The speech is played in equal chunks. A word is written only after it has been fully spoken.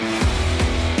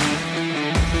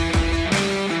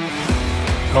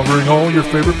covering all your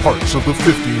favorite parts of the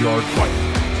 50-yard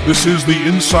fight. This is the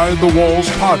Inside the Walls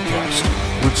podcast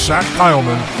with Zach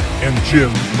Kyleman and Jim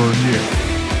Bernier.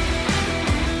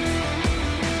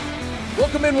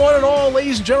 Welcome in, one and all,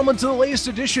 ladies and gentlemen, to the latest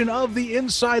edition of the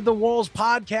Inside the Walls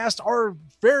podcast, our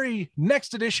very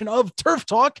next edition of Turf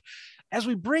Talk, as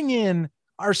we bring in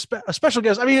our special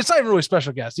guest. I mean, it's not even really a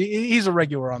special guest. He's a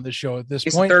regular on this show at this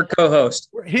point. He's the third co-host.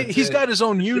 He's got his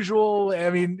own usual. I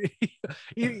mean,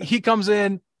 he comes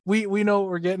in. We know what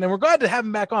we're getting, and we're glad to have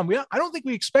him back on. I don't think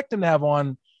we expect him to have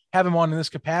him on in this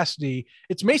capacity.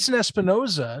 It's Mason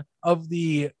Espinoza of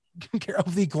the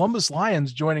Columbus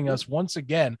Lions joining us once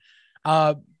again.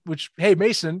 Which, hey,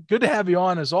 Mason, good to have you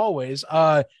on as always.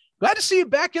 Glad to see you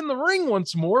back in the ring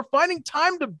once more, finding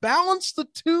time to balance the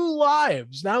two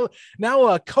lives. Now,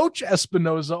 Coach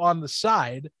Espinoza on the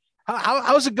side.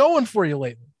 How's it going for you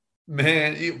lately?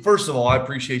 Man, first of all, I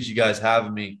appreciate you guys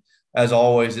having me. As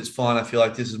always, it's fun. I feel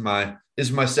like this is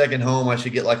my second home. I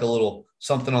should get like a little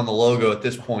something on the logo at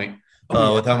this point.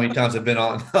 With how many times I've been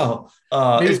on.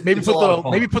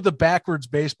 Maybe put the backwards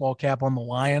baseball cap on the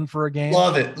Lion for a game.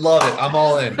 Love it. I'm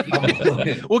all in.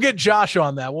 We'll get Josh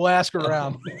on that. We'll ask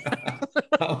around.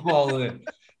 I'm all in.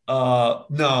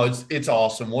 No, it's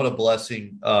awesome. What a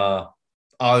blessing.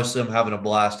 Obviously, I'm having a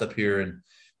blast up here in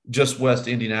just west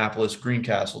Indianapolis,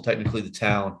 Greencastle, technically the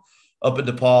town, up at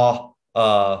DePaul.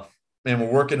 Man, we're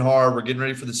working hard. We're getting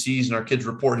ready for the season. Our kids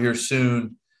report here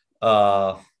soon.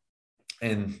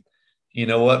 And you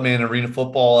know what, man? Arena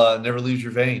football never leaves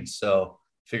your veins. So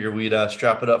figure we'd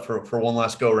strap it up for one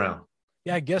last go round.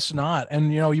 Yeah, I guess not.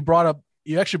 And you actually brought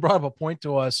up a point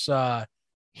to us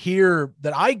here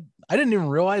that I didn't even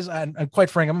realize. And quite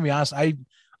frank, I'm gonna be honest. I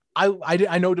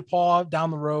know DePaul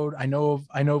down the road. I know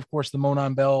of course the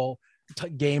Monon Bell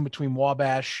game between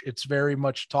Wabash. It's very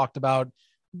much talked about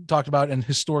an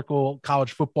historical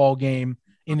college football game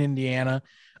in Indiana.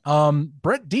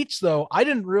 Brett Dietz, though, I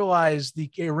didn't realize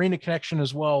the arena connection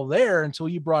as well there until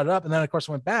you brought it up. And then, of course,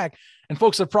 I went back, and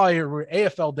folks that probably were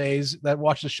AFL days that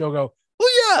watch the show go,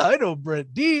 "Oh yeah, I know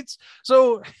Brett Dietz."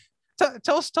 So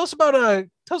tell us about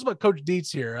Coach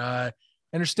Dietz here. I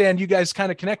understand you guys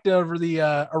kind of connected over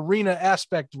the arena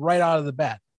aspect right out of the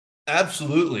bat.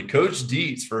 Absolutely. Coach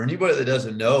Dietz, for anybody that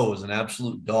doesn't know, is an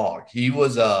absolute dog. He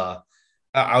was I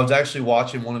was actually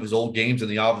watching one of his old games in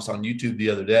the office on YouTube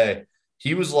the other day.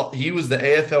 He was the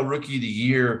AFL Rookie of the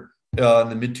Year in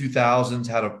the mid 2000s.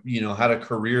 Had a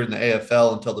career in the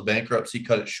AFL until the bankruptcy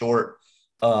cut it short.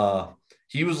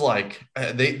 He was like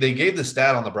they gave the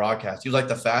stat on the broadcast. He was like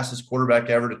the fastest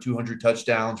quarterback ever to 200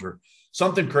 touchdowns or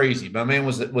something crazy. My man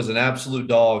was an absolute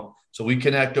dog. So we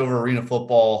connect over arena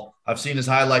football. I've seen his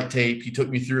highlight tape. He took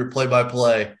me through it play by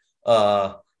play.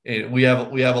 And we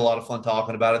have a lot of fun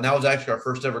talking about it. And that was actually our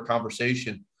first ever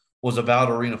conversation was about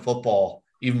arena football.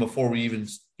 Even before we even,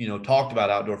 talked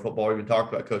about outdoor football, or even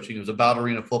talked about coaching, it was about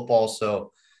arena football.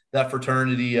 So that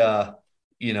fraternity,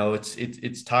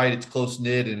 it's tight, it's close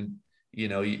knit, and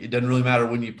it doesn't really matter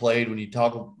when you played. When you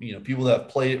talk, people that have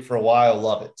played it for a while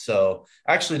love it. So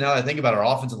actually, now that I think about it,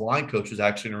 our offensive line coach was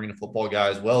actually an arena football guy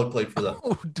as well. He played for the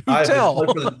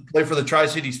played for the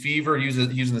Tri-Cities Fever, using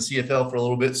the CFL for a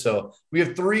little bit. So we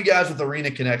have 3 guys with arena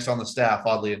connects on the staff,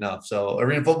 oddly enough. So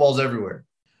arena football is everywhere.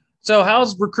 So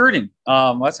how's recruiting?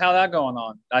 What's how that going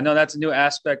on? I know that's a new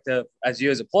aspect of, as you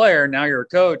as a player, now you're a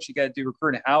coach, you got to do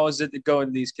recruiting. How is it to go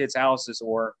into these kids' houses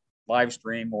or live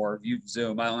stream or view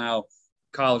Zoom? I don't know how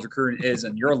college recruiting is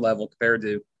on your level compared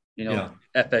to,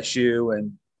 FSU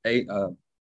and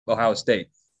Ohio State.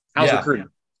 How's recruiting?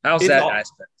 How's that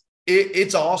aspect?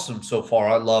 It's awesome so far.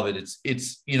 I love it.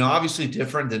 It's obviously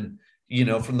different than,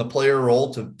 from the player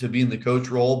role to being the coach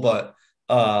role, but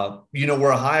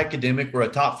we're a high academic, we're a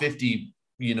top 50,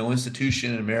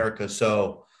 institution in America.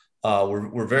 So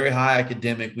we're very high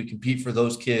academic. We compete for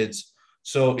those kids.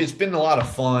 So it's been a lot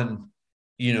of fun,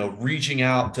 reaching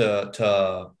out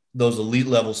to those elite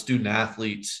level student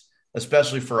athletes,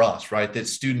 especially for us, right? That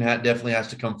student definitely has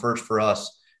to come first for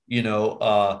us. Not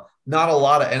a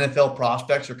lot of NFL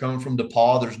prospects are coming from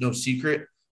DePaul. There's no secret,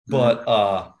 but,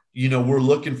 we're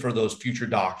looking for those future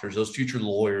doctors, those future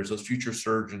lawyers, those future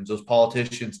surgeons, those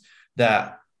politicians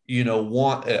that,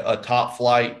 want a top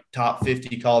flight, top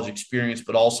 50 college experience,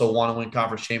 but also want to win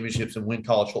conference championships and win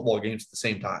college football games at the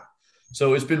same time.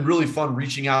 So it's been really fun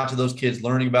reaching out to those kids,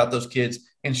 learning about those kids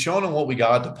and showing them what we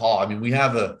got at DePaul. I mean, we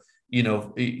have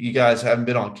you guys haven't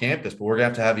been on campus, but we're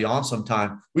going to have you on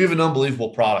sometime. We have an unbelievable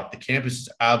product. The campus is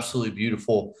absolutely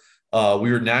beautiful.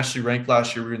 We were nationally ranked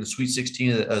last year. We were in the Sweet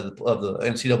 16 of the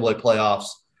NCAA playoffs.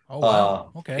 Oh,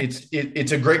 wow. Okay.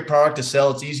 It's a great product to sell.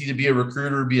 It's easy to be a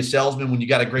recruiter, be a salesman when you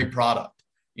got a great product.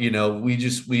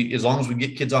 we as long as we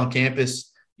get kids on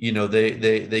campus,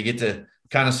 they get to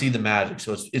kind of see the magic.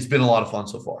 So it's been a lot of fun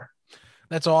so far.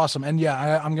 That's awesome. And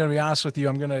yeah, I'm going to be honest with you.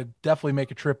 I'm going to definitely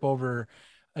make a trip over,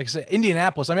 like I said,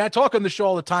 Indianapolis. I mean, I talk on the show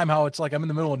all the time how it's like I'm in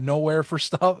the middle of nowhere for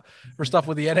stuff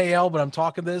with the NAL, but I'm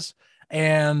talking this,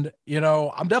 and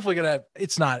I'm definitely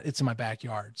it's in my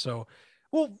backyard. So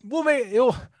I'll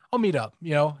meet up.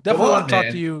 Definitely want to talk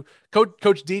to you,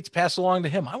 Coach Dietz. Pass along to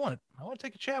him. I want to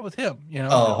take a chat with him.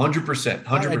 100%.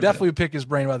 I definitely would pick his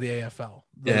brain about the AFL.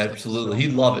 Yeah, absolutely.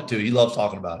 He'd love it too. He loves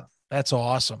talking about it. That's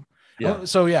awesome. Yeah.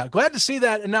 So yeah, glad to see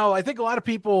that. And now I think a lot of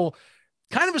people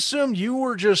kind of assumed you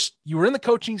were in the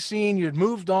coaching scene. You had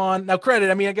moved on. Now credit.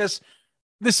 I mean, I guess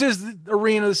this is the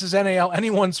arena. This is NAL.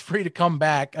 Anyone's free to come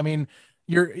back. I mean,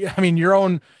 your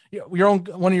own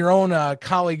one of your own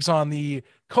colleagues on the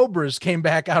Cobras came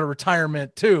back out of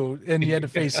retirement too, and you had to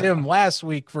face him last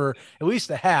week for at least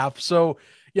a half. So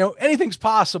anything's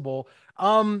possible.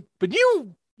 But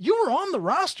you were on the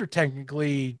roster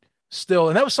technically still,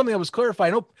 and that was something that was clarified.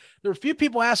 I know there were a few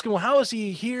people asking, well, how is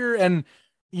he here? And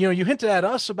you hinted at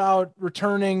us about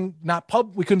returning,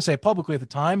 we couldn't say publicly at the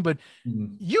time, but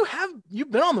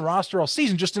you've been on the roster all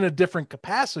season, just in a different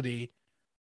capacity,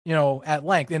 at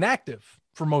length, inactive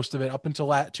for most of it up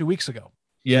until 2 weeks ago.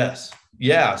 Yes.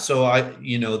 Yeah. So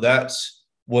that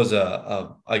was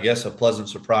I guess a pleasant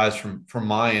surprise from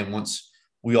my end once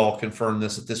we all confirmed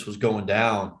that this was going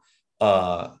down.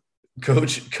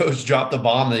 Coach dropped the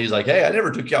bomb that he's like, "Hey, I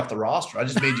never took you off the roster. I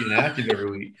just made you inactive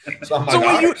every week." So I'm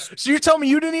like, so you're telling me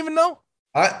you didn't even know?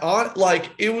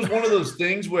 It was one of those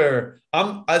things where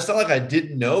it's not like I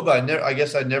didn't know, but I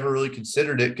guess I never really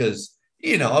considered it because,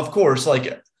 of course,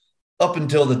 like up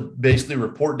until the basically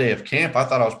report day of camp, I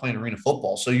thought I was playing arena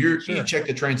football. So you check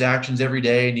the transactions every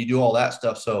day and you do all that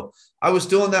stuff. So I was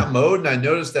still in that mode, and I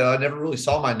noticed that I never really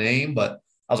saw my name, but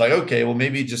I was like, okay, well,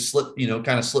 maybe just slip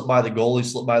by the goalie,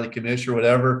 slip by the commissioner,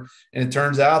 whatever. And it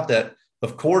turns out that,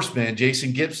 of course, man,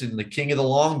 Jason Gibson, the king of the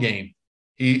long game,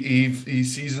 he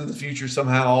sees in the future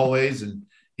somehow always, and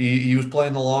he was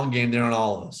playing the long game there on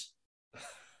all of us.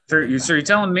 So you're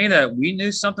telling me that we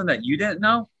knew something that you didn't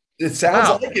know? It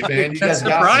sounds like it, man. You guys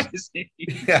got me.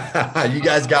 Yeah, you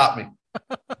guys got me.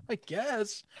 I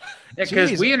guess. Yeah,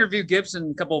 because we interviewed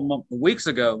Gibson a couple of weeks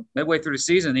ago, midway through the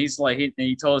season. He's like,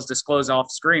 he told us disclose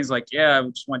off screen. He's like, yeah, I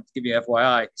just wanted to give you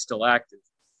FYI, he's still active.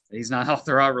 He's not off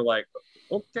the roster. We're like,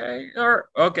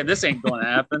 okay, this ain't going to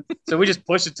happen. So we just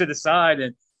push it to the side,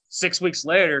 and 6 weeks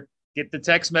later, get the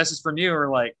text message from you.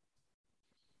 We're like,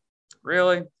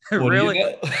 really?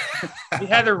 Really? We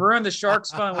had to ruin the Sharks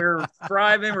fun. We were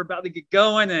driving. We're about to get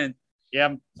going, and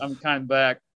yeah, I'm kind of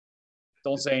back.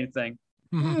 Don't say anything.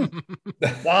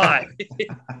 Why?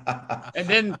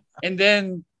 and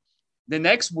then the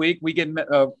next week we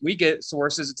get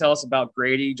sources to tell us about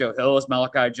Grady, Joe Hillis,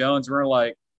 Malachi Jones. And we're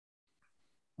like,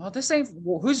 well, this ain't.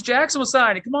 Well, who's Jacksonville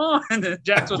signing? Come on. And then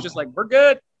Jackson was just like, we're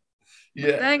good.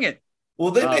 Yeah. Dang it. Well,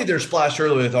 they made their splash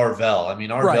early with Arvell. I mean,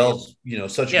 Arvell's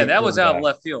such a good that was out of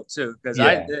left field too, because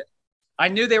I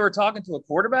knew they were talking to a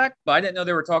quarterback, but I didn't know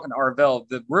they were talking to Arvell.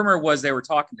 The rumor was they were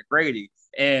talking to Grady,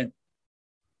 and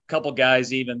a couple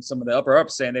guys, even some of the upper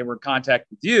ups, saying they were in contact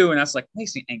with you, and I was like,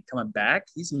 Mason ain't coming back.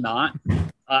 He's not.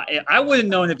 I wouldn't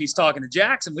have known if he's talking to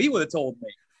Jackson. He would have told me.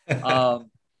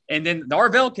 And then the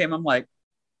Arvell came. I'm like,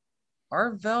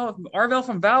 Arvell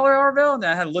from Valor, Arvell? And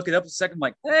I had to look it up a second. I'm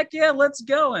like, heck yeah, let's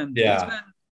go. And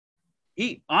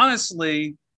he's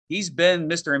been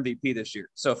Mr. MVP this year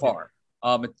so far.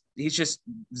 He's just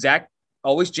Zach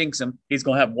always jinx him. He's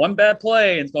going to have one bad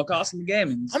play and it's going to cost him the game.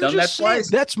 And he's done that twice.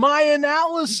 That's my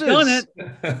analysis. He's done it.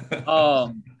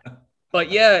 But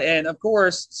yeah, and of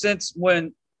course, since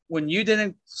when you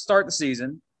didn't start the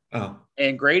season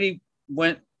and Grady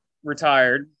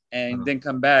retired and then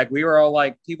come back, we were all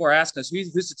like, people are asking us,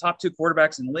 who's the top two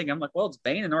quarterbacks in the league? I'm like, well, it's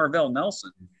Bain and Arvell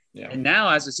Nelson. Yeah. And now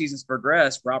as the season's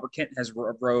progressed, Robert Kent has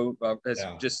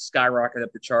just skyrocketed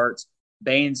up the charts.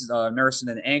 Bain's nursing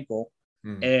an ankle.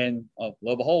 And lo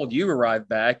and behold, you arrived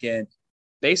back. And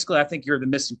basically, I think you're the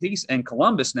missing piece in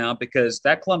Columbus now, because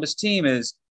that Columbus team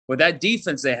is, with that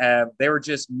defense they have, they were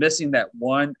just missing that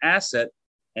one asset.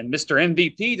 And Mr.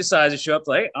 MVP decides to show up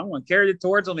like, hey, I'm going to carry the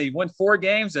torch. Let me win 4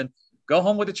 games and go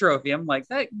home with a trophy. I'm like,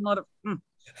 hey,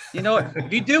 you know what?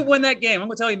 If you do win that game, I'm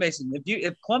going to tell you, Mason,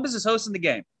 if Columbus is hosting the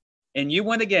game and you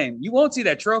win the game, you won't see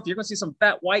that trophy. You're going to see some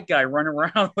fat white guy running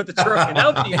around with the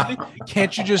trophy.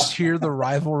 Can't you just hear the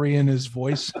rivalry in his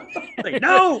voice? Like,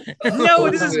 no,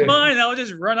 this is mine. I'll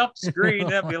just run up the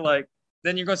screen and be like,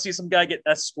 then you're going to see some guy get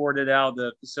escorted out of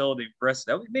the facility.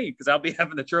 That would be me, because I'll be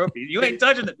having the trophy. You ain't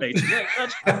touching it, Mason. You ain't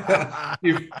touching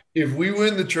it. If we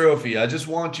win the trophy, I just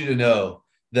want you to know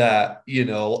that,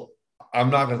 I'm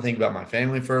not going to think about my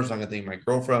family first. I'm going to think of my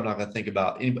girlfriend. I'm not going to think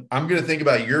about anybody. I'm going to think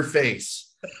about your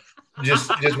face. Just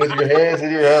with your hands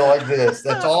in your head like this.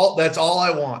 That's all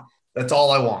I want. That's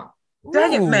all I want.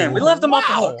 Dang it, man. We left them off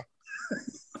the hook.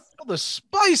 All the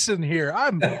spice in here.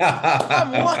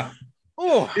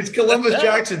 It's Columbus,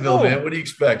 Jacksonville, man. What do you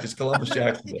expect? It's Columbus,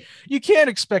 Jacksonville. You can't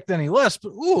expect any less,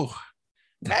 but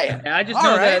man. I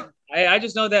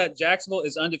just know that Jacksonville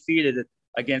is undefeated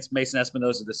against Mason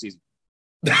Espinosa this season.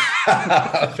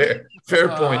 Fair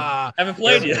point. Haven't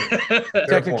played yet.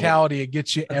 Technicality, it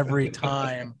gets you every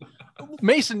time.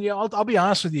 Mason, I'll be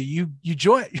honest with you. You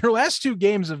join your last two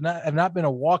games have not been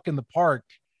a walk in the park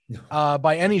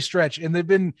by any stretch, and they've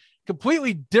been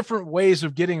completely different ways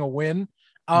of getting a win.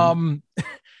 I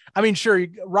mean, sure,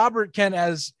 Robert Kent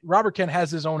has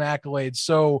his own accolades,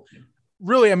 so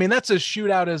really, I mean, that's as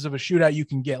shootout as of a shootout you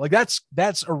can get. Like that's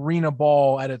arena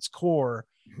ball at its core.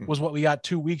 Was what we got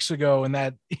 2 weeks ago, and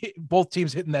that both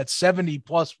teams hitting that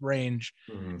 70+ range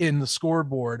in the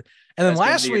scoreboard. And then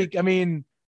last week, I mean,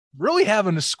 really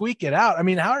having to squeak it out. I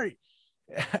mean, how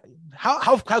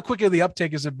quick of the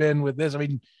uptake has it been with this? I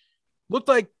mean, looked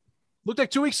like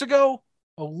 2 weeks ago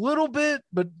a little bit,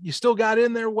 but you still got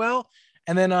in there well.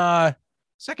 And then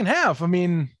second half, I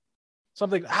mean,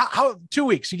 something. How 2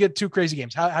 weeks you get two crazy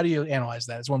games? How do you analyze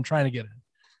that? Is what I'm trying to get at.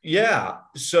 Yeah.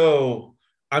 So.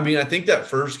 I mean, I think that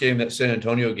first game, that San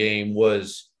Antonio game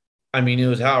was, I mean, it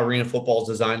was how arena football is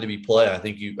designed to be played. I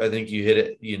think you hit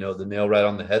it, the nail right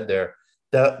on the head there.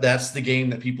 That's the game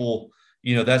that people,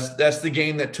 that's the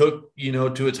game that took,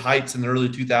 to its heights in the early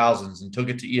 2000s and took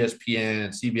it to ESPN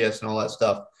and CBS and all that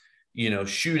stuff,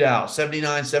 shootout,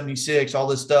 79-76, all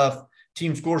this stuff.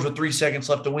 Team scores with 3 seconds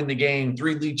left to win the game,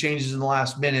 3 lead changes in the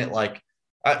last minute. Like,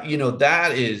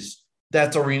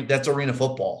 that's arena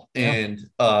football, and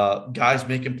guys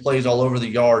making plays all over the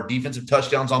yard, defensive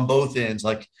touchdowns on both ends.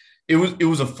 Like it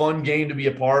was a fun game to be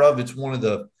a part of. It's one of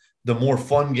the more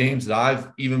fun games that I've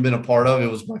even been a part of. It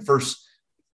was my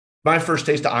first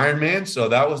taste of Iron Man. So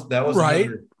that was right.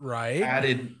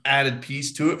 Added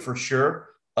piece to it for sure.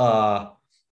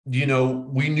 We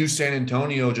knew San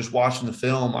Antonio just watching the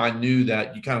film. I knew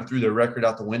that you kind of threw their record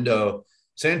out the window.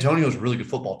 San Antonio is a really good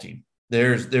football team.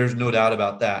 There's no doubt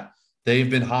about that. They've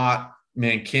been hot,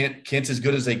 man. Kent's as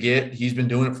good as they get. He's been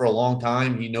doing it for a long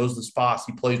time. He knows the spots.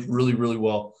 He plays really, really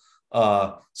well.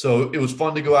 So it was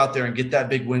fun to go out there and get that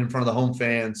big win in front of the home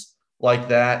fans like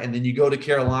that. And then you go to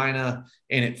Carolina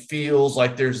and it feels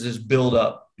like there's this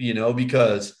buildup,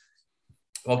 because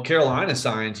Carolina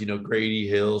signs, Grady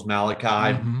Hills,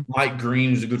 Malachi, Mike Green,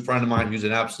 who's a good friend of mine, who's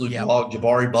an absolute dog,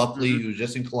 Jabari Buckley, who's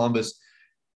just in Columbus.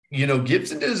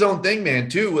 Gibson did his own thing, man,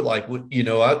 too. With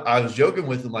I was joking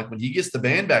with him, like when he gets the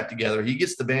band back together,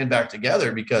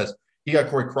 because he got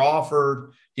Corey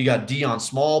Crawford, he got Deion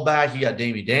Small back, he got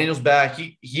Damien Daniels back,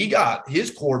 he got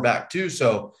his core back too.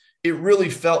 So it really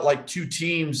felt like two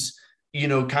teams,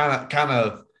 kind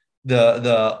of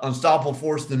the unstoppable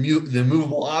force, the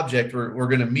movable object were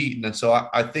going to meet, and so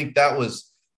I think that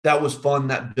was fun.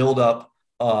 That build up.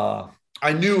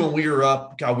 I knew when we were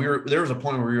up, there was a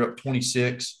point where we were up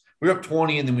 26. We were up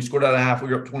 20, and then we scored out a half. We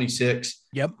were up 26.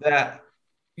 Yep. That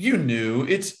you knew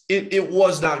it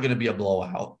was not going to be a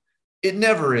blowout. It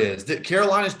never is. That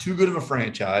Carolina's too good of a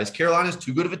franchise. Carolina's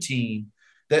too good of a team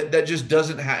that just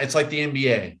doesn't have. It's like the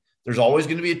NBA. There's always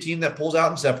going to be a team that pulls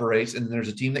out and separates, and there's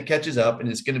a team that catches up, and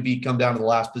it's going to come down to the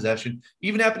last possession.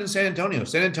 Even happened in San Antonio.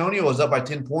 San Antonio was up by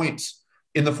 10 points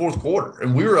in the fourth quarter,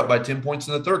 and we were up by 10 points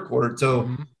in the third quarter.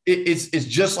 So it's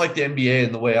just like the NBA,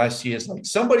 and the way I see it, it's like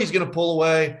somebody's going to pull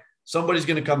away. Somebody's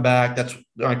going to come back. That's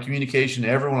my communication to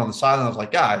everyone on the sideline. I was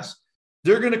like, guys,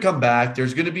 they're going to come back.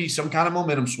 There's going to be some kind of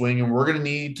momentum swing, and we're going to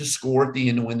need to score at the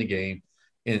end to win the game.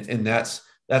 And that's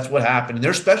what happened. And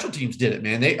their special teams did it,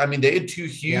 man. They had two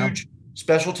huge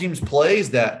special teams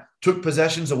plays that took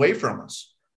possessions away from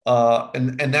us.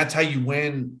 And that's how you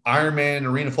win Ironman and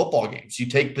arena football games. You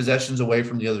take possessions away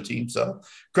from the other team. So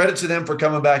credit to them for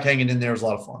coming back, hanging in there. It was a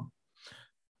lot of fun.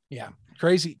 Yeah.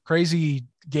 Crazy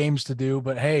games to do,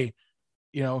 but hey,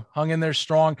 hung in there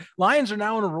strong. Lions are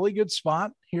now in a really good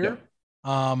spot here. Yep.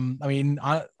 I mean,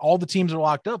 all the teams are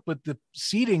locked up, but the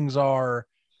seedings are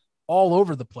all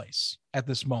over the place at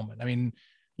this moment. I mean,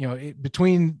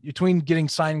 between getting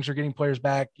signings or getting players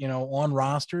back, on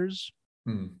rosters,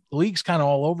 the league's kind of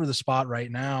all over the spot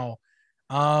right now.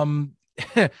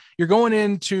 You're going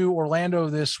into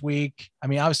Orlando this week. I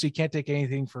mean, obviously you can't take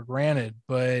anything for granted,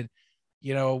 but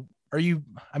you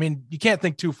can't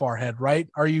think too far ahead, right?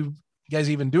 Are you guys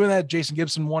even doing that? Jason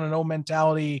Gibson 1-0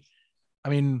 mentality. I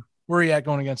mean, where are you at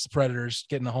going against the Predators,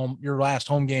 getting your last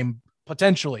home game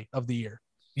potentially of the year?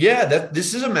 Yeah,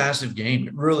 this is a massive game.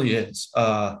 It really is.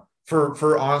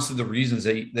 For honestly, the reasons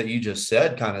that you just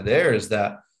said kind of there is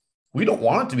that we don't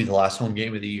want it to be the last home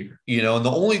game of the year, and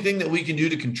the only thing that we can do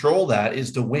to control that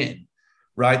is to win,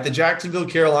 right? The Jacksonville,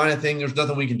 Carolina thing, there's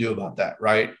nothing we can do about that,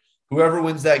 right? Whoever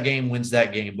wins that game wins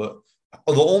that game. But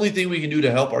the only thing we can do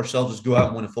to help ourselves is go out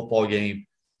and win a football game.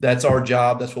 That's our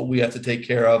job. That's what we have to take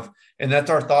care of. And that's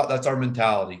our thought. That's our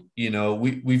mentality.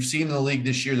 We've seen in the league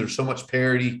this year, there's so much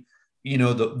parity.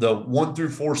 The 1 through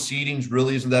 4 seedings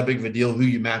really isn't that big of a deal who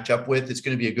you match up with. It's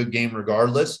going to be a good game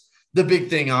regardless. The big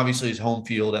thing, obviously, is home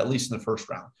field, at least in the first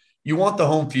round. You want the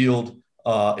home field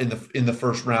in the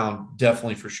first round,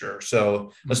 definitely for sure.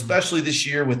 So especially this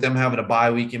year with them having a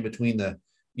bye week in between the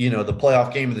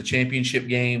playoff game and the championship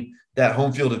game, that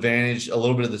home field advantage, a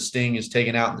little bit of the sting is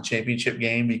taken out in the championship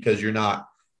game because you're not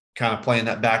kind of playing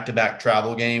that back-to-back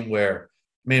travel game where,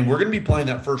 man, we're going to be playing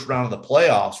that first round of the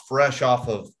playoffs fresh off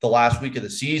of the last week of the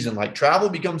season. Like, travel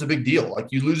becomes a big deal. Like,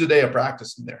 you lose a day of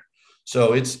practice in there.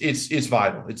 So it's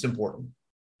vital. It's important.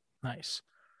 Nice.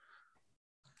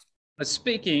 But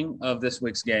speaking of this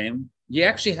week's game, you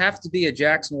actually have to be a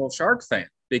Jacksonville Shark fan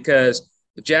because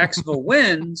if Jacksonville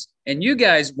wins and you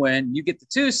guys win, you get the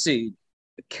 2 seed.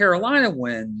 If Carolina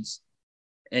wins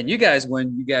and you guys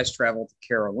win, you guys travel to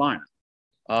Carolina.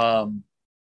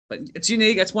 But it's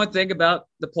unique. That's one thing about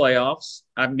the playoffs.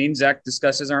 I mean, Zach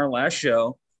discussed this in our last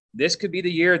show. This could be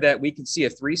the year that we can see a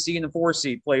 3 seed and a 4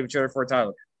 seed play each other for a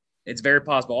title. It's very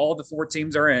possible. All the 4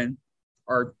 teams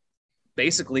are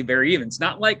basically very even. It's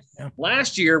not like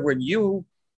last year when you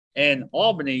and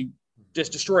Albany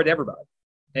just destroyed everybody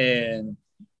and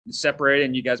separated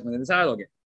and you guys win the title game.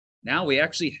 Now we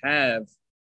actually have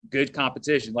good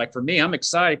competition. Like, for me, I'm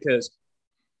excited because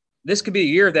this could be a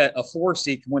year that a 4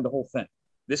 seed can win the whole thing.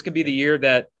 This could be the year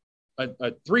that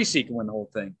a 3 seed can win the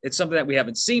whole thing. It's something that we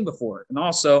haven't seen before. And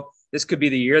also, this could be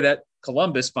the year that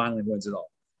Columbus finally wins it all.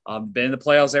 Been in the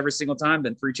playoffs every single time,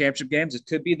 been 3 championship games. It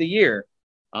could be the year.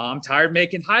 I'm tired of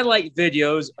making highlight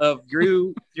videos of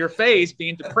your face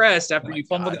being depressed after you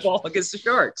fumble the ball against the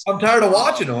Sharks. I'm tired of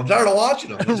watching them.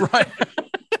 Right.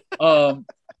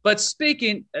 But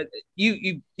speaking,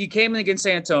 you came in against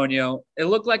San Antonio. It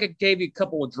looked like it gave you a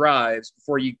couple of drives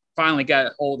before you finally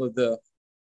got hold of the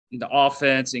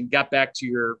offense and got back to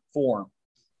your form.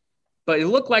 But it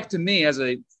looked like to me as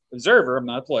an observer, I'm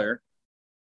not a player,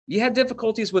 you had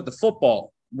difficulties with the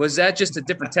football. Was that just a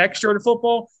different texture of the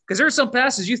football? Because there's some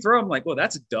passes you throw, I'm like, well,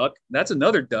 that's a duck. That's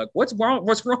another duck. What's wrong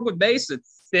with Mason?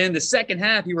 Then the second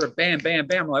half, you were bam, bam,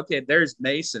 bam. I'm like, okay, there's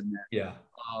Mason there. Yeah.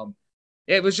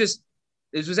 It was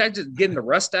that just getting the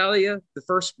rust out of you the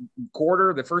first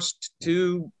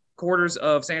 2 quarters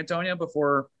of San Antonio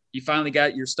before you finally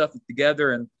got your stuff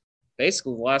together. And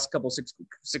basically the last couple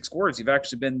 6 quarters, you've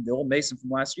actually been the old Mason from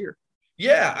last year.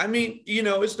 Yeah. I mean,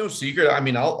 it's no secret. I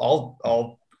mean,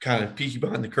 I'll kind of peek you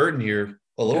behind the curtain here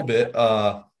a little bit.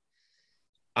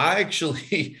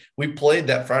 We played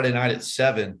that Friday night at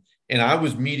 7 and I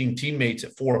was meeting teammates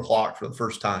at 4:00 for the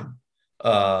first time.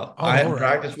 I hadn't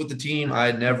practiced with the team.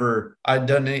 I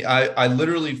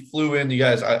literally flew in. You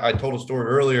guys, I told a story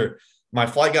earlier. My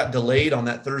flight got delayed on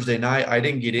that Thursday night. I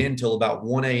didn't get in till about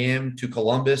 1 a.m. to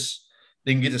Columbus.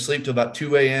 Didn't get to sleep till about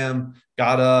 2 a.m.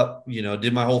 Got up,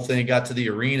 did my whole thing, got to the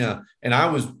arena. And I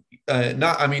was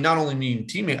not only meeting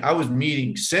teammates, I was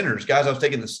meeting centers, guys I was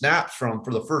taking the snaps from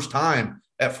for the first time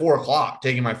at 4:00,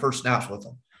 taking my first snaps with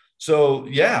them. So,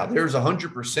 yeah, there's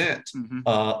 100%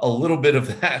 a little bit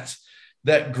of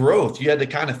that growth. You had to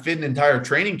kind of fit an entire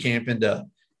training camp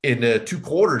into 2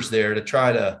 quarters there to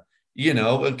try to,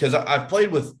 because I've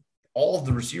played with all of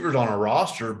the receivers on our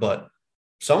roster, but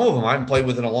some of them I haven't played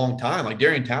with in a long time. Like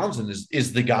Darian Townsend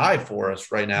is the guy for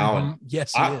us right now. And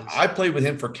yes, he is. I played with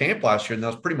him for camp last year, and that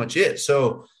was pretty much it.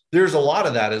 So there's a lot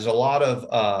of that. There's a lot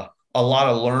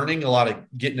of learning, a lot of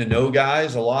getting to know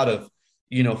guys, a lot of,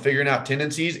 figuring out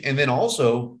tendencies. And then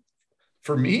also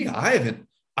for me, I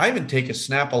haven't taken a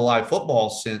snap of live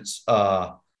football since,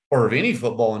 or of any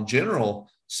football in general,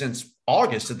 since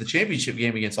August at the championship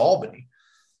game against Albany.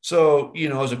 So,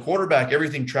 as a quarterback,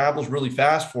 everything travels really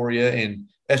fast for you, and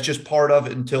that's just part of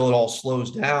it until it all slows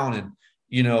down. And,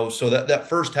 so that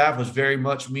first half was very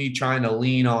much me trying to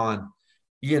lean on,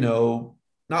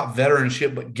 not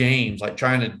veteranship, but games, like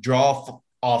trying to draw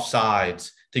offsides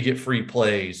to get free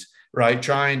plays, right?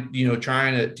 Trying to,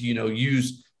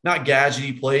 use not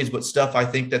gadgety plays, but stuff I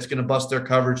think that's going to bust their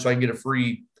coverage so I can get a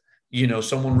free,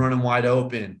 someone running wide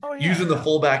open, using the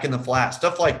fullback in the flat,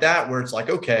 stuff like that, where it's like,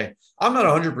 okay, I'm not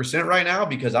 100% right now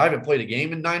because I haven't played a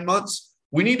game in 9 months.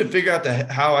 We need to figure out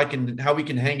how we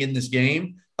can hang in this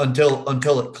game until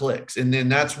it clicks. And then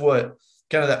that's what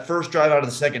kind of that first drive out of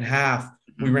the second half,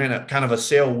 we ran a kind of a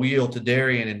sail wheel to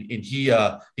Darian, and he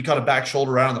caught a back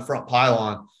shoulder right on the front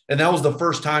pylon. And that was the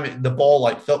first time the ball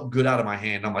like felt good out of my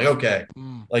hand. I'm like, okay,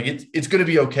 like it's going to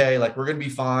be okay. Like we're going to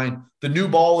be fine. The new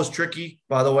ball is tricky,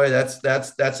 by the way. That's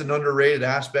an underrated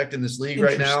aspect in this league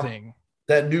right now.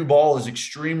 That new ball is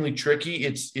extremely tricky.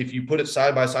 It's, if you put it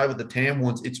side by side with the TAM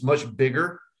ones, it's much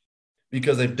bigger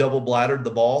because they've double bladdered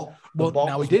the ball.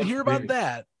 Now we did hear about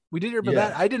that. We did hear about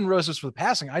that. I didn't realize this for the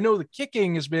passing. I know the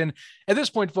kicking has been, at this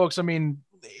point, folks, I mean,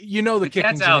 the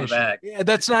kicking's an issue. Yeah,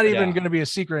 that's not even going to be a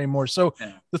secret anymore. So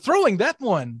the throwing, that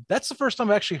one, that's the first time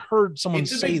I've actually heard someone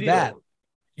say that.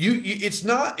 It's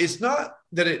not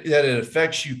that it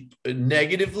affects you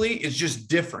negatively. It's just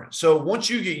different. So once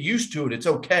you get used to it, it's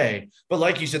okay. But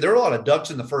like you said, there were a lot of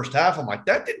ducks in the first half. I'm like,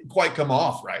 that didn't quite come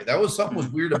off right. That was something was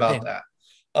weird about that.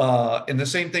 And the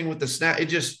same thing with the snap. It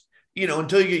just,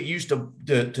 until you get used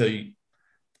to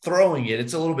throwing it,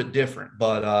 it's a little bit different.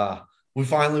 But we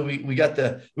finally we got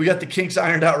the kinks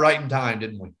ironed out right in time,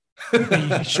 didn't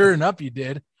we? Sure enough, you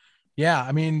did. Yeah,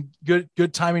 I mean,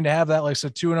 good timing to have that, like I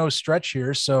said, 2-0 stretch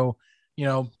here. So,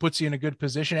 puts you in a good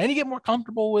position, and you get more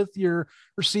comfortable with your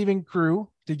receiving crew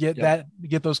to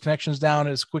get those connections down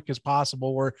as quick as possible,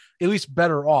 or at least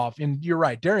better off. And you're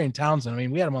right, Darian Townsend. I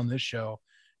mean, we had him on this show.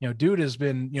 Dude has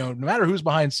been, no matter who's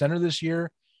behind center this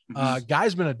year,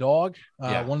 guy's been a dog.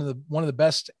 One of the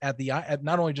best at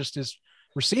not only just his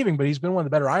receiving, but he's been one of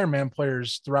the better Ironman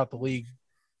players throughout the league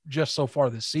just so far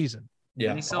this season.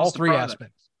 Yeah, all three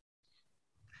aspects.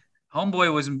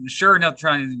 Homeboy was sure enough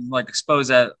trying to expose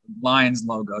that Lions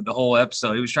logo the whole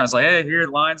episode. He was trying to say, "Hey, here,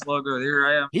 Lions logo. Here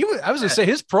I am." I was gonna say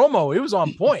his promo. It was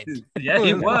on point. Yeah,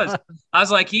 he was. I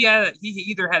was like, he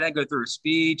either had to go through a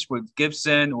speech with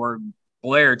Gibson or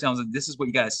Blair telling him, "This is what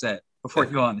you got to say before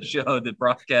you go on the show to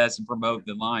broadcast and promote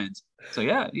the Lions." So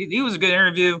yeah, he was a good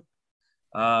interview.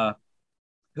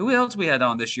 Who else we had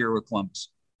on this year with Columbus?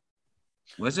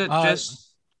 Was it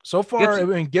just so far? Gibson?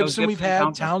 I mean, Gibson we've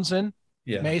had Townsend.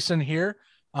 Yeah. Mason here.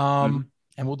 And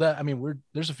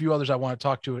there's a few others I want to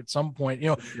talk to at some point.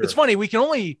 Sure. It's funny.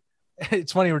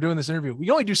 It's funny we're doing this interview. We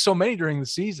can only do so many during the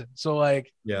season. So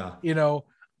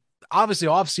obviously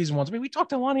off season ones. I mean, we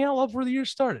talked to Lonnie Allen before the year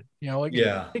started,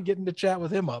 getting to chat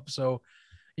with him up. So,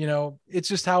 it's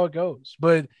just how it goes.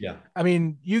 But I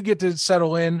mean, you get to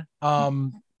settle in.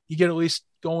 You get at least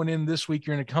going in this week.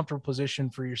 You're in a comfortable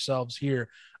position for yourselves here.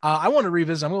 I want to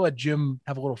revisit. I'm going to let Jim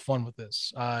have a little fun with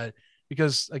this.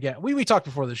 Because again, we talked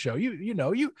before the show.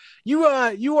 You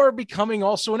are becoming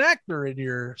also an actor in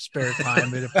your spare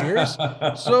time, it appears.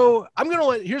 So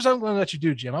here's what I'm gonna let you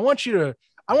do, Jim. I want you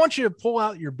to pull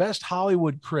out your best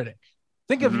Hollywood critic.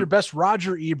 Think of your best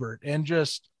Roger Ebert and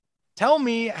just tell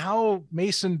me how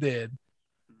Mason did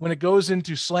when it goes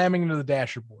into slamming into the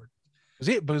dasher board.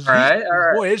 All right.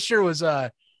 Boy, it sure was.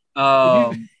 It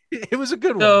was a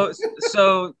good one.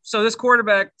 So this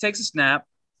quarterback takes a snap,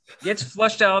 gets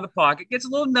flushed out of the pocket, gets a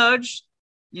little nudge,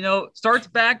 starts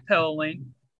backpedaling,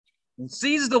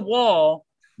 sees the wall,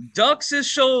 ducks his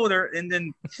shoulder, and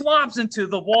then flops into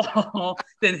the wall,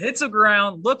 then hits the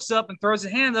ground, looks up and throws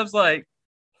his hand up. Like,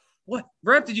 what,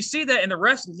 ref, did you see that? And the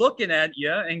ref's looking at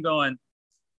you and going,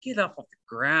 get up off the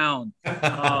ground.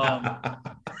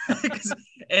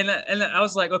 And I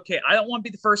was like, okay, I don't want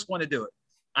to be the first one to do it.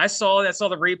 I saw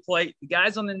the replay. The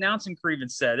guys on the announcing crew even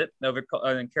said it over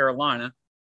in Carolina.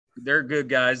 They're good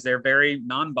guys. They're very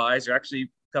non-biased. They actually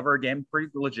cover a game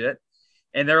pretty legit.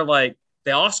 And they're like,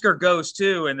 the Oscar goes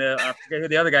too. And I forget who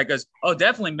the other guy goes, oh,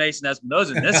 definitely Mason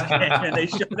Espinosa in this game. And they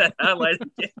showed that highlight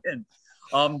again.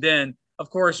 Then, of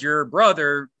course, your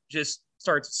brother just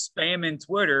starts spamming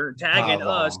Twitter, tagging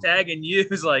us, tagging you.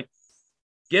 He's like,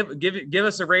 give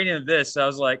us a rating of this. So I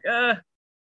was like,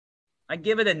 I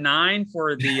give it a 9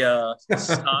 for the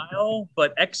style,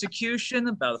 but execution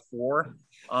about a 4.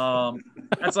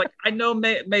 That's like, I know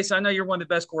Mason, I know you're one of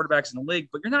the best quarterbacks in the league,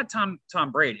 but you're not Tom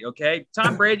Brady. Okay.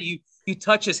 Tom Brady, you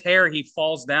touch his hair, he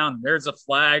falls down. There's a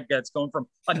flag that's going from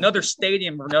another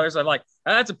stadium or another. So like,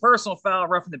 that's a personal foul,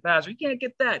 roughing the passer. You can't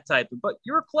get that type of, but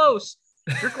you're close.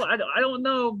 I don't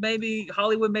know. Maybe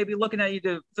Hollywood may be looking at you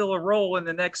to fill a role in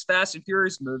the next Fast and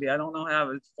Furious movie. I don't know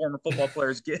how former football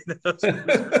players get those.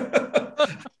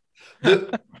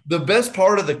 The best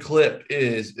part of the clip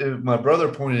is, my brother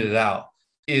pointed it out,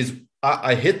 is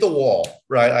I hit the wall,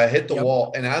 right? I hit the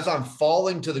wall. And as I'm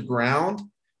falling to the ground,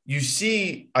 you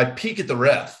see, I peek at the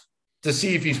ref to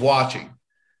see if he's watching.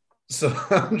 So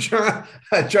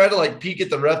I try to like peek at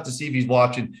the ref to see if he's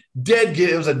watching.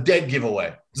 It was a dead giveaway.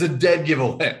 It was a dead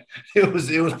giveaway. It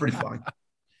was pretty funny.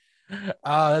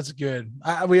 That's good.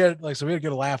 We had we had a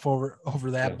good laugh over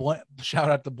that. Yeah.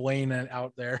 Shout out to Blaine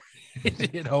out there,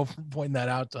 for pointing that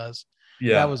out to us.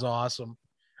 Yeah. That was awesome.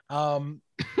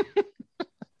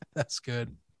 That's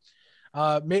good.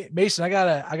 Mason, I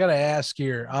gotta ask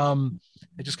here.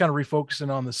 Just kind of refocusing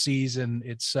on the season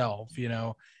itself.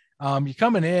 You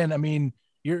coming in. I mean,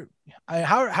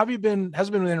 how have you been? Has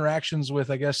been interactions with,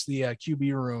 I guess, the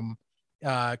QB room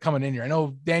coming in here? I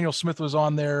know Daniel Smith was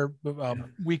on there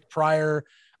week prior.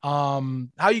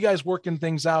 How you guys working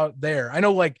things out there? I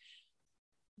know,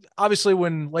 obviously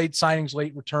when late signings,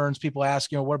 late returns, people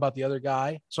ask, what about the other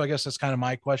guy? So I guess that's kind of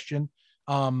my question.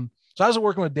 So how's it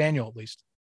working with Daniel, at least?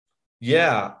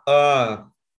 Yeah.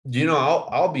 I'll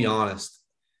be honest.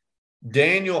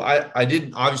 Daniel, I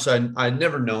didn't, obviously I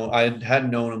never known, I hadn't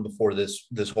known him before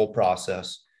this whole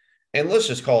process. And let's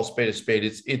just call a spade a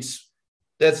spade.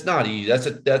 That's not easy. That's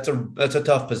a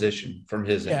tough position from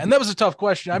his end. Yeah. And that was a tough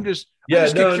question. I'm just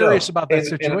curious about that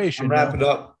situation. And wrap it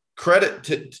up. Credit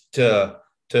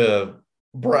to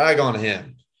brag on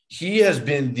him. He has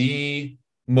been the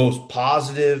most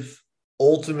positive,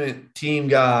 ultimate team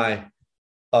guy,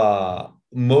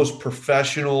 most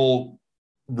professional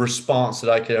response that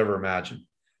I could ever imagine.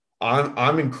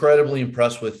 I'm incredibly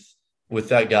impressed with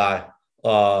that guy.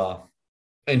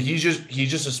 And he's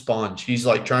just a sponge. He's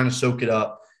trying to soak it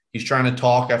up. He's trying to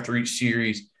talk after each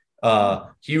series.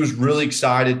 He was really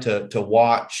excited to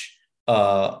watch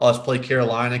us play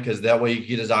Carolina, because that way he could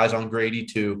get his eyes on Grady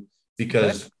too.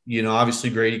 Because obviously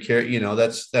Grady,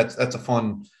 that's a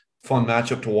fun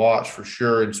matchup to watch for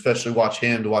sure, and especially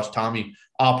to watch Tommy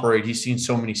operate. He's seen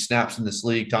so many snaps in this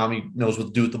league. Tommy knows what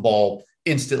to do with the ball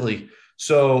instantly.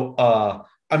 So,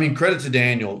 credit to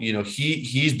Daniel.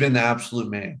 He's been the absolute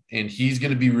man, and he's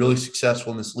going to be really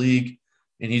successful in this league,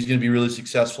 and he's going to be really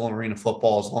successful in arena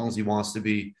football as long as he wants to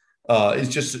be. It's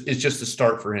just a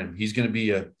start for him. He's going to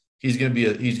be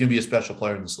a special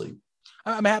player in this league.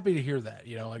 I'm happy to hear that.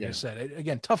 I said,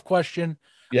 again, tough question.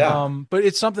 Yeah. But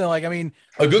it's something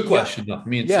a good question.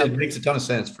 Yeah. It makes a ton of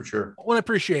sense for sure. Well, I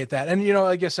appreciate that. And,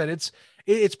 like I said,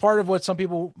 it's part of what some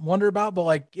people wonder about, but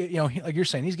like you're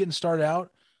saying, he's getting started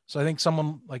out. So I think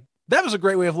someone that was a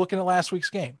great way of looking at last week's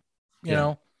game. You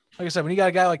know, like I said, when you got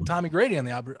a guy like Tommy Grady on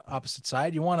the opposite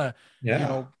side, you want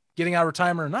to, getting out of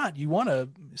retirement or not, you want to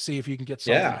see if you can get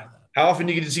something out of that. How often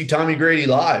do you get to see Tommy Grady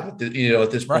live at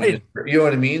this point? Right. You know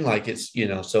what I mean?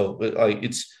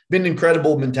 It's been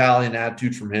incredible mentality and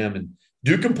attitude from him, and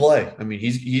Duke can play. I mean,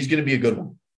 he's going to be a good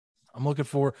one. I'm looking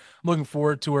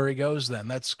forward to where he goes then.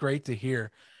 That's great to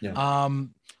hear. Yeah.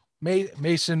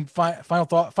 Mason, final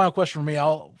question for me.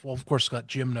 Of course, let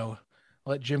Jim know.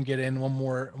 I'll let Jim get in one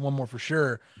more for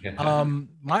sure. Yeah.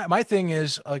 My thing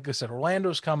is, like I said,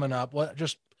 Orlando's coming up.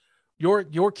 Just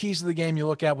your keys to the game you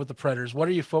look at with the Predators. What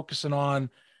are you focusing on?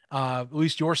 At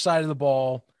least your side of the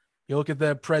ball. You look at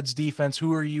the Preds defense.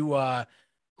 Who are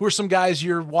some guys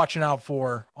you're watching out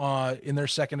for in their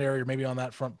secondary, or maybe on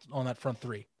that front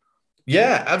three?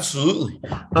 Yeah, absolutely.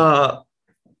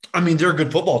 They're a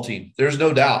good football team. There's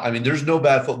no doubt. There's no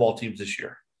bad football teams this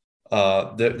year.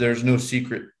 There's no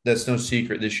secret. That's no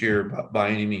secret this year by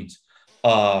any means.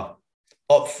 Up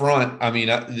front,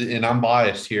 and I'm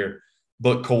biased here,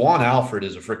 but Kawan Alfred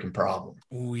is a freaking problem.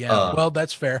 Oh yeah. Well,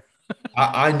 that's fair.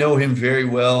 I know him very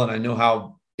well, and I know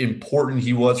how important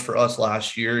he was for us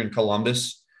last year in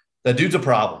Columbus. That dude's a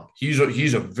problem. He's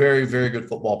a very, very good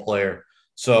football player.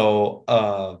 So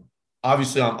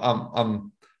obviously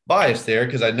I'm biased there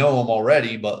because I know him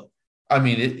already, but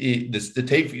the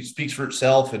tape speaks for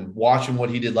itself, and watching what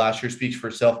he did last year speaks for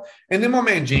itself. And then my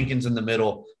man Jenkins in the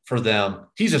middle for them.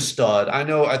 He's a stud.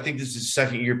 I think this is his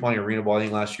second year playing arena ball. I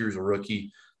think last year was a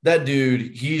rookie. That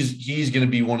dude, he's going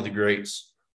to be one of the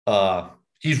greats.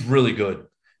 He's really good.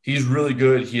 He's really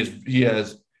good. He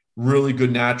has really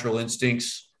good natural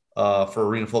instincts for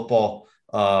arena football.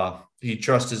 He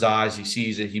trusts his eyes. He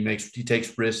sees it. He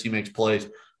takes risks. He makes plays.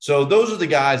 So those are the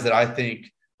guys that I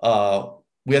think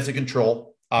we have to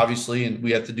control, obviously, and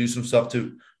we have to do some stuff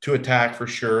to attack for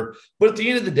sure. But at the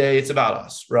end of the day, it's about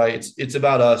us, right? It's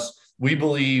about us. We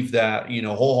believe that,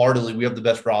 wholeheartedly, we have the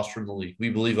best roster in the league. We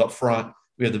believe up front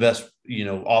we have the best,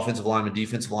 offensive lineman,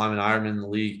 defensive lineman, Ironman in the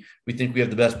league. We think we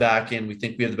have the best back end. We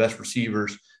think we have the best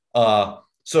receivers.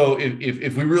 So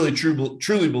if we really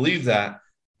truly believe that,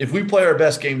 if we play our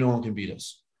best game, no one can beat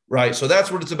us, right? So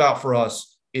that's what it's about for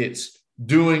us. It's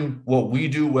doing what we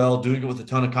do well, doing it with a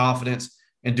ton of confidence,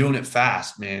 and doing it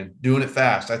fast, man, doing it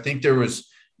fast. I think there was,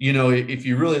 if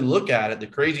you really look at it, the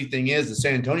crazy thing is the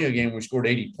San Antonio game, we scored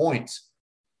 80 points.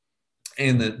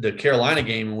 And the Carolina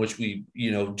game, in which we,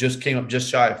 just came up just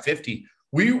shy of 50,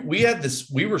 we had this,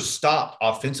 we were stopped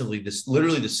offensively, this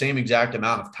literally the same exact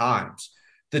amount of times.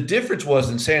 The difference was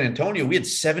in San Antonio, we had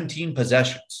 17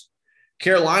 possessions.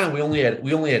 Carolina, we only had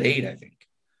 8, I think.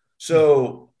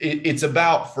 So it's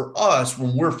about, for us,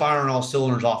 when we're firing all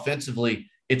cylinders offensively,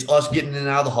 it's us getting in and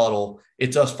out of the huddle.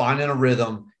 It's us finding a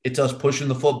rhythm. It's us pushing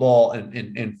the football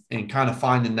and kind of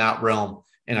finding that realm.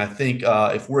 And I think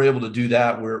if we're able to do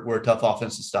that, we're a tough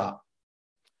offense to stop.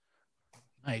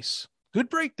 Nice. Good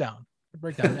breakdown.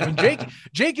 I mean,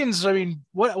 Jenkins, I mean,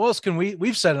 what else can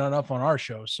we've said it enough on our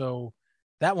show. So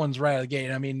that one's right out of the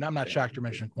gate. I mean, I'm not shocked you're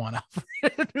mentioning Quan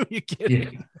Alfred. Who are you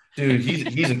kidding? Yeah. Dude,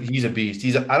 he's a beast.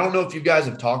 I don't know if you guys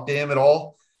have talked to him at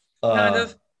all. Kind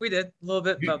of. We did a little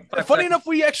bit. Funny enough,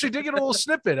 we actually did get a little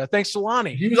snippet. Thanks to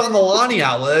Lonnie. He was on the Lonnie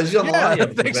outlet.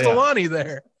 Thanks to Lonnie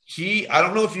there. I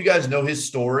don't know if you guys know his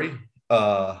story.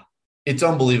 It's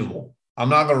unbelievable. I'm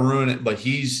not going to ruin it, but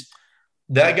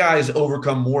that guy has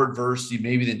overcome more adversity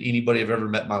maybe than anybody I've ever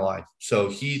met in my life. So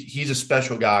he's a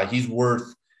special guy. He's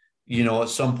worth, at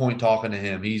some point talking to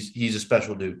him. He's a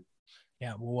special dude.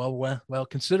 Yeah. Well,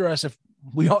 consider us, if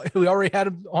we already had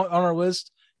him on our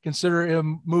list, consider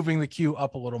him moving the queue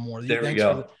up a little more. There we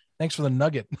go. Thanks for the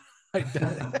nugget.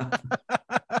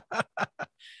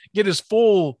 Get his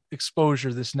full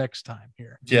exposure this next time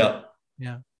here. Yeah.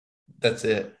 Yeah. That's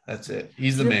it.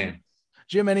 He's the man.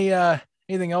 Jim,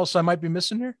 anything else I might be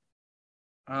missing here?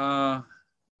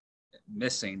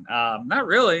 Missing? Not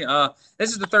really.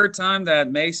 This is the third time that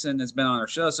Mason has been on our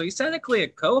show, so he's technically a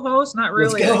co-host. Not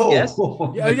really. Let's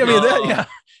go. Yeah.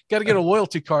 Got to get a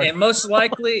loyalty card. And most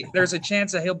likely, there's a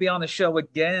chance that he'll be on the show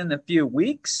again in a few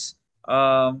weeks.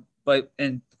 But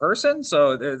in person,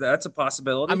 so that's a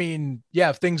possibility. I mean, yeah,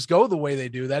 if things go the way they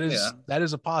do, that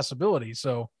is a possibility.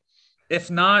 So,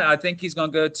 if not, I think he's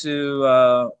going to go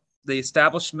to the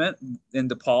establishment in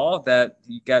DePaul that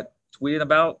he got tweeted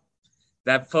about,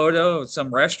 that photo of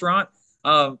some restaurant.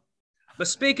 But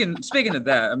speaking of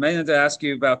that, I meant to ask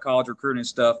you about college recruiting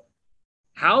stuff.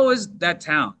 How is that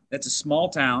town? It's a small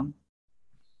town,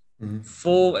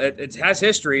 full. It has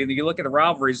history. And you look at the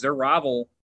rivalries. Their rival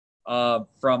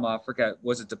from I forget,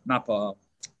 was it the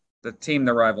team?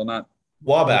 The rival, not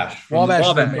Wabash.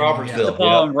 Crawfordsville.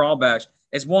 DePaul and Wabash.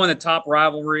 It's one of the top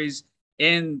rivalries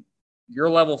in your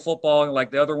level of football.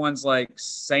 Like the other ones, like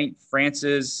St.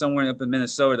 Francis, somewhere up in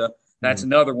Minnesota. That's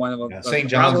another one of them. St.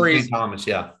 John's, St. Thomas.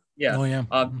 Yeah. Oh yeah.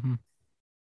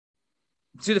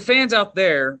 To the fans out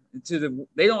there,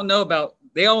 they don't know about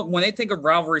when they think of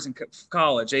rivalries in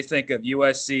college, they think of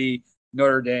USC,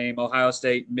 Notre Dame, Ohio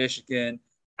State, Michigan,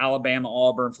 Alabama,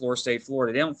 Auburn, Florida State,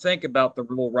 Florida. They don't think about the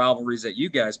little rivalries that you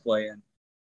guys play in.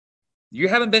 You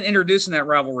haven't been introducing that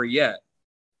rivalry yet,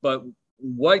 but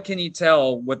what can you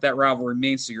tell what that rivalry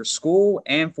means to your school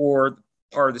and for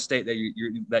part of the state that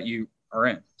you are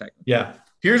in? Yeah.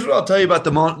 Here's what I'll tell you about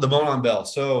the Monon Bell.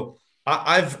 So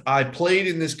I played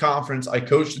in this conference. I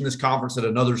coached in this conference at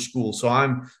another school. So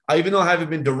even though I haven't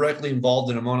been directly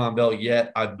involved in a Monon Bell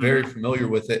yet, I'm very familiar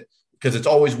with it because it's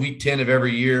always week 10 of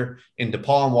every year, and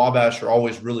DePaul and Wabash are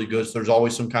always really good. So there's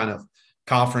always some kind of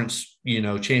conference,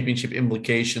 championship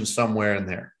implication somewhere in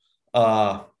there.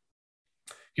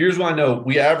 Here's what I know.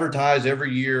 We advertise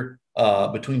every year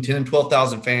between 10 and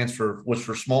 12,000 fans which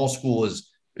for small school is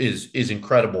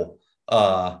incredible.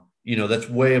 That's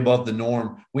way above the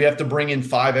norm. We have to bring in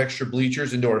 5 extra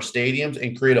bleachers into our stadiums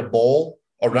and create a bowl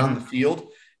around the field.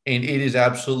 And it is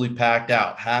absolutely packed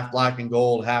out, half black and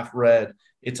gold, half red.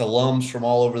 It's alums from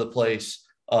all over the place.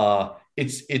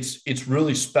 It's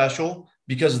really special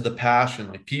because of the passion.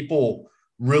 Like, people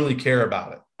really care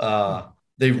about it.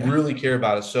 They really care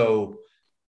about it. So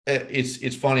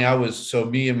it's funny.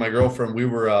 Me and my girlfriend, we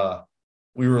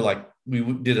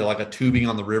did like a tubing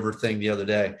on the river thing the other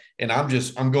day, and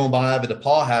I'm going by, I have a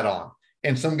DePaul hat on,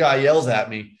 and some guy yells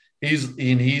at me.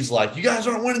 He's like, "You guys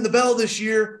aren't winning the Bell this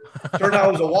year." Turned out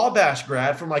I was a Wabash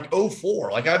grad from like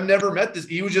 2004. Like, I've never met this.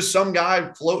 He was just some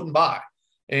guy floating by.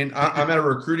 And I'm at a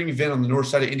recruiting event on the north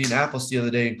side of Indianapolis the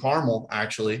other day in Carmel,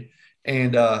 actually.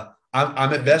 And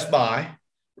I'm at Best Buy,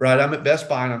 right? I'm at Best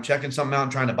Buy and I'm checking something out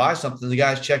and trying to buy something. The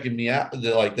guy's checking me out,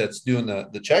 that's doing the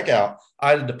checkout.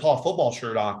 I had a DePaul football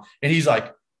shirt on, and he's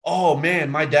like, "Oh man,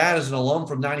 my dad is an alum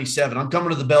from '97. I'm coming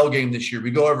to the Bell game this year.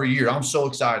 We go every year. I'm so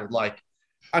excited."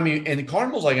 And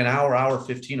Carmel's like an hour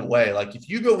 15 away. Like, if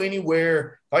I go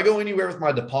anywhere with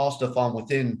my DePaul stuff on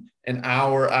within an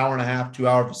hour and a half, 2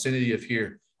 hour vicinity of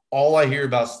here, all I hear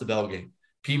about is the Bell game.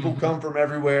 People come from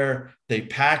everywhere. They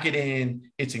pack it in.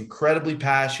 It's incredibly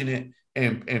passionate,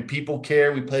 and people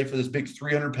care. We play for this big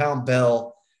 300-pound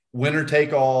Bell. Winner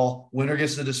take all. Winner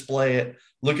gets to display it.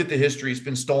 look at the history. It's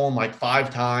been stolen like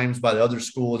 5 times by the other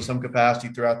school in some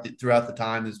capacity throughout the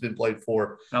time it's been played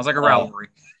for. Sounds like a rivalry.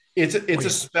 It's a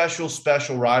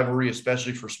special rivalry,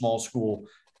 especially for small school.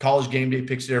 College Game Day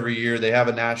picks it every year. They have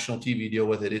a national TV deal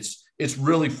with it. It's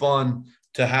really fun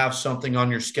to have something on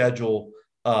your schedule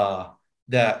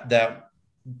that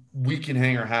we can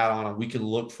hang our hat on and we can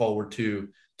look forward to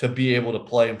be able to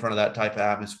play in front of that type of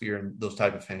atmosphere and those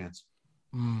type of fans.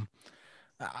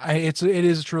 It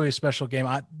is truly a special game.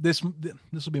 This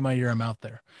will be my year I'm out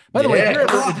there. By the way,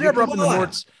 if you're ever up in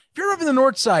the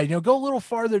north side, go a little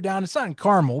farther down. It's not in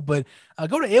Carmel, but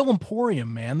go to Ale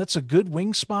Emporium, man. That's a good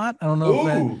wing spot. I don't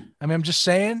know. I'm just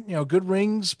saying, good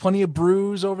wings, plenty of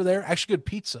brews over there. Actually, good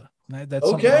pizza. That's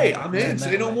okay. I'm in.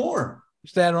 Say no more.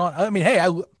 Just add on. I mean, hey, I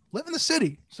live in the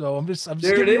city, so I'm just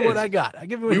giving you what I got.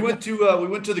 We went to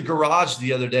the garage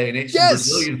the other day and ate some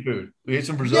Brazilian food. We ate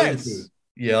some Brazilian food.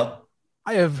 Yep.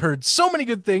 I have heard so many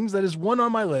good things. That is one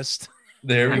on my list.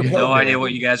 There we go. I have no idea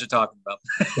what you guys are talking about.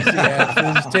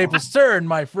 This table's turned,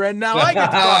 my friend. Now I get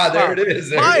to talk there it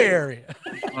is. My area.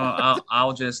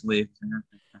 I'll just leave.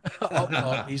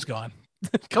 Oh, he's gone.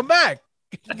 Come back.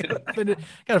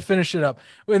 Gotta finish it up.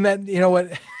 And then you know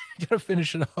what? Gotta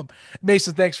finish it up.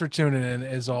 Mason, thanks for tuning in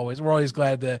as always. We're always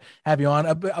glad to have you on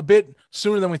a bit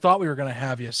sooner than we thought we were going to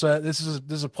have you. So this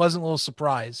is a pleasant little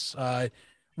surprise.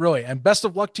 Really, and best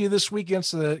of luck to you this week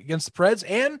against the Preds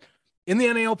and in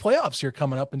the NAL playoffs here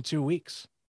coming up in 2 weeks.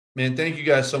 Man, thank you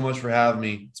guys so much for having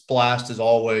me. It's a blast as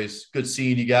always. Good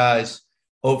seeing you guys.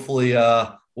 Hopefully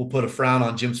we'll put a frown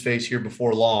on Jim's face here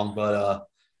before long, but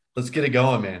let's get it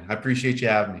going, man. I appreciate you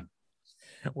having me.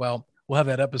 Well, we'll have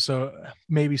that episode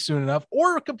maybe soon enough,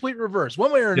 or a complete reverse.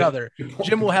 One way or another,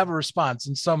 Jim will have a response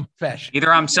in some fashion.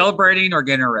 Either I'm celebrating or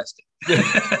getting arrested.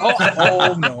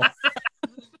 oh no.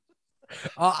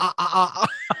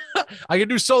 I can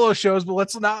do solo shows, but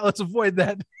let's avoid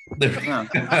that.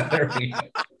 There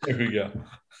we go.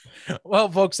 Well,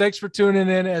 folks, thanks for tuning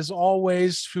in as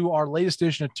always to our latest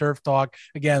edition of Turf Talk.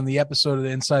 Again, the episode of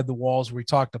the Inside the Walls where we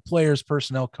talk to players,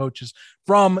 personnel, coaches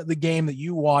from the game that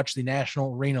you watch, the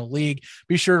National Arena League.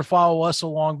 Be sure to follow us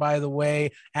along, by the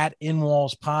way, at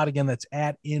InWalls Pod. Again, that's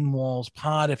at InWalls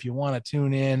Pod if you want to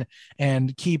tune in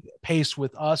and keep pace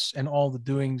with us and all the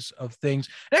doings of things.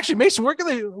 And actually, Mason, where can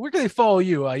they follow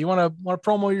you? You want to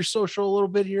promo your social a little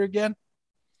bit here again?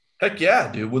 Heck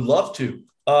yeah, dude. Would love to.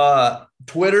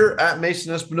 Twitter at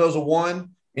Mason Espinoza 1,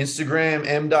 Instagram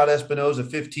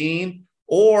m.espinoza15,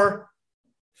 or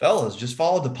fellas, just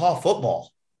follow DePaul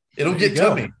football. It'll get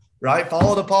to me, right?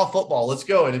 Follow DePaul football. Let's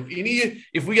go. And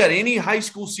if we got any high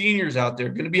school seniors out there,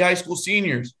 going to be high school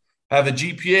seniors, have a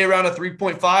GPA around a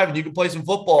 3.5 and you can play some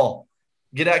football,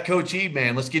 get at Coach E,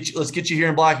 man. Let's get you here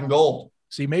in black and gold.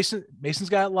 See, Mason's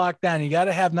got it locked down. You got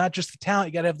to have not just the talent,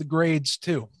 you got to have the grades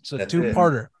too. It's a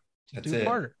two-parter.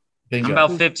 Two-parter. I'm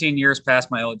about 15 years past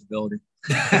my eligibility.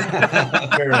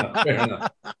 Fair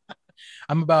enough.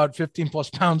 I'm about 15 plus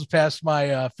pounds past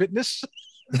my fitness.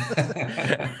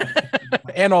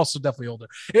 And also definitely older.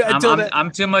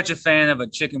 I'm too much a fan of a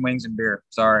chicken wings and beer.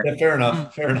 Sorry. Yeah, fair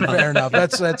enough. Fair enough.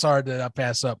 That's hard to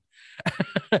pass up.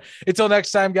 Until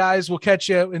next time, guys, we'll catch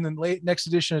you in the next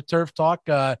edition of Turf Talk.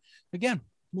 Again,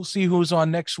 we'll see who's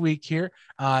on next week here.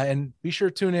 And be sure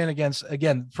to tune in again.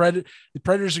 The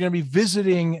Predators are going to be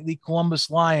visiting the Columbus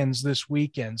Lions this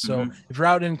weekend. So if you're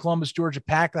out in Columbus, Georgia,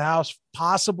 pack the house,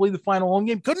 possibly the final home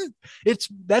game.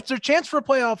 That's their chance for a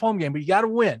playoff home game, but you got to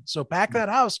win. So pack that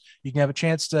house. You can have a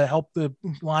chance to help the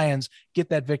Lions get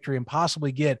that victory and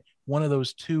possibly get one of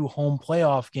those 2 home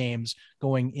playoff games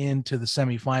going into the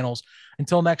semifinals.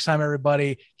 Until next time,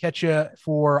 everybody, catch you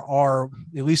for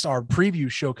at least our preview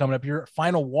show coming up here,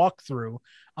 final walkthrough,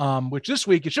 which this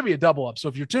week, it should be a double up. So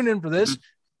if you're tuned in for this,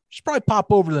 just probably pop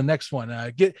over to the next one,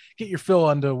 get your fill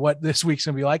onto what this week's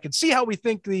going to be like and see how we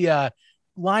think the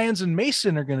Lions and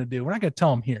Mason are going to do. We're not going to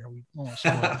tell them here.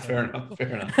 Fair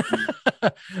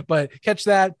enough. But catch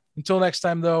that. Until next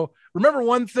time, though, remember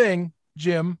one thing,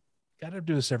 Jim, got to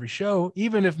do this every show,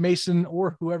 even if Mason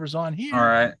or whoever's on here. All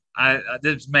right.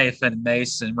 This may offend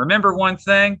Mason. Remember one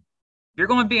thing: if you're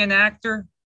going to be an actor,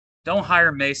 don't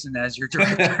hire Mason as your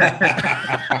director.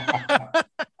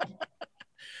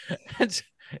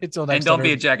 Until next and don't time,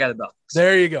 be a jack out of the box.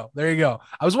 There you go.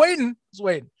 I was waiting.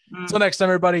 Until next time,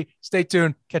 everybody, stay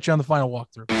tuned. Catch you on the final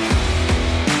walkthrough.